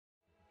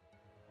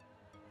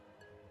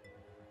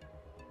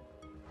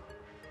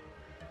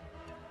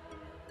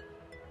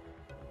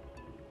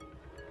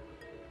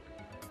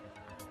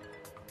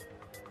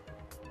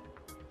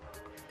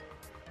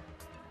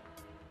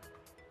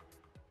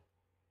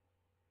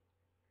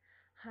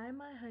Hi,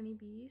 my honey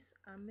bees.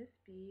 I'm Miss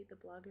B, the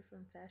blogger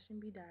from Fashion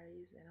Bee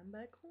Diaries, and I'm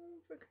back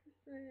home for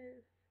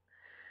Christmas.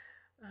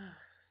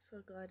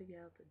 So glad to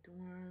get out the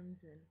dorms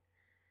and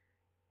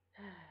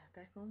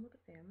back home with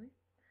the family.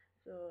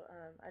 So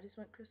I just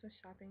went Christmas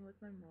shopping with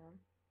my mom,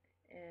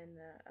 and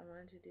I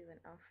wanted to do an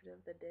outfit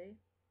of the day.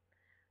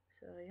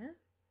 So yeah,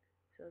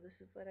 so this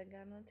is what I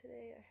got on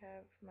today. I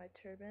have my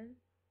turban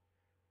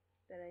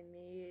that I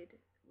made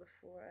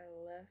before I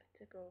left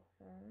to go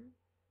home.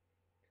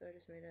 So I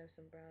just made it of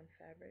some brown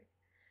fabric.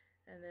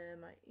 And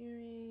then my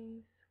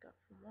earrings, got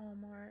from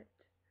Walmart.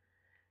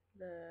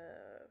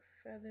 The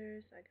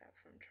feathers I got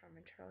from Charm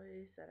 &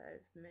 Charlie's that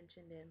I've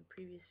mentioned in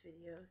previous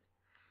videos.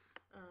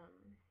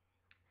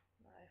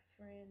 My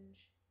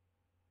fringe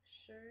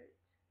shirt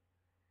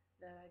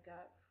that I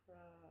got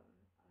from,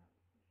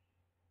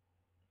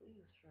 I believe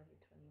it was Forever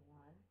 21.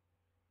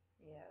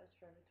 Yeah, it was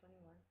Forever 21.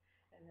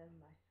 And then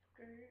my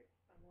skirt,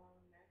 a long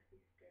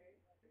maxi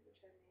skirt, which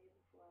I made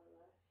before I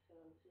left. So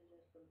this is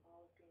just some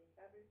olive green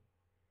fabric.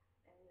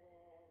 And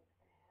then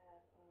I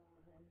have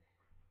on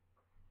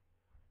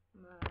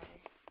my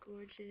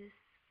gorgeous,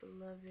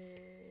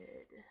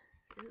 beloved,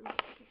 ooh,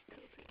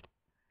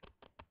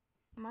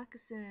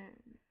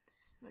 moccasins,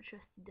 my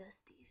trusty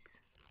dusties.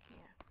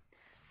 Yeah,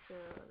 so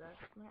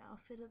that's my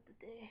outfit of the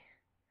day,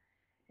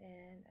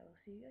 and I will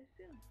see you guys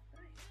soon.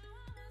 Bye.